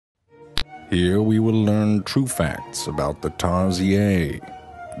Here we will learn true facts about the Tarsier.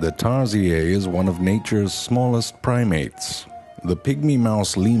 The Tarsier is one of nature's smallest primates. The pygmy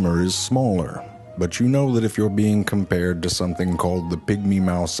mouse lemur is smaller, but you know that if you're being compared to something called the pygmy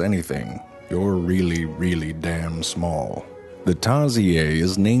mouse anything, you're really, really damn small. The Tarsier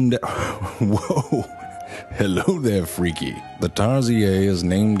is named... Whoa! Hello there, freaky. The Tarsier is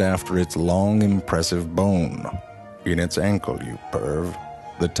named after its long, impressive bone in its ankle, you perv.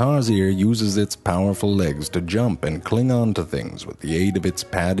 The Tarsier uses its powerful legs to jump and cling on to things with the aid of its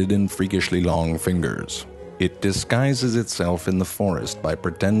padded and freakishly long fingers. It disguises itself in the forest by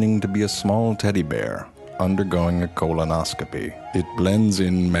pretending to be a small teddy bear, undergoing a colonoscopy. It blends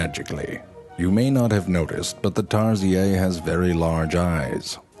in magically. You may not have noticed, but the Tarsier has very large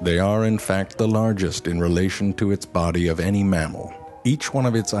eyes. They are in fact the largest in relation to its body of any mammal. Each one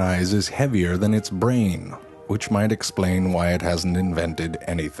of its eyes is heavier than its brain, which might explain why it hasn't invented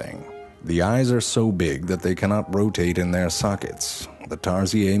anything. The eyes are so big that they cannot rotate in their sockets. The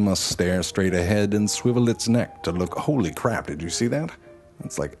Tarsier must stare straight ahead and swivel its neck to look... Holy crap, did you see that?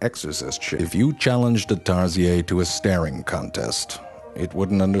 It's like exorcist shit. If you challenged a Tarsier to a staring contest, it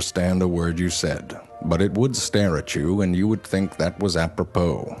wouldn't understand a word you said, but it would stare at you and you would think that was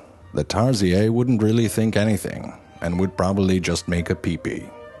apropos. The Tarsier wouldn't really think anything and would probably just make a pee-pee.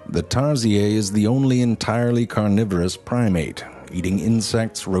 The Tarsier is the only entirely carnivorous primate, eating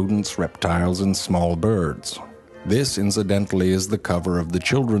insects, rodents, reptiles, and small birds. This, incidentally, is the cover of the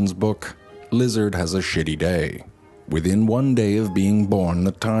children's book, Lizard Has a Shitty Day. Within 1 day of being born,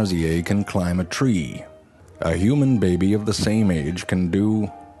 the Tarsier can climb a tree. A human baby of the same age can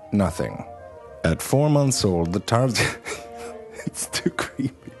do nothing. At 4 months old, the Tarsier... It's too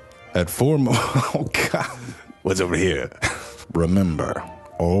creepy. At 4 months... Oh, God. What's over here? Remember,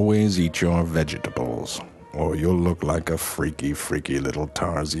 always eat your vegetables, or you'll look like a freaky, freaky little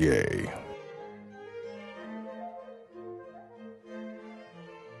Tarsier.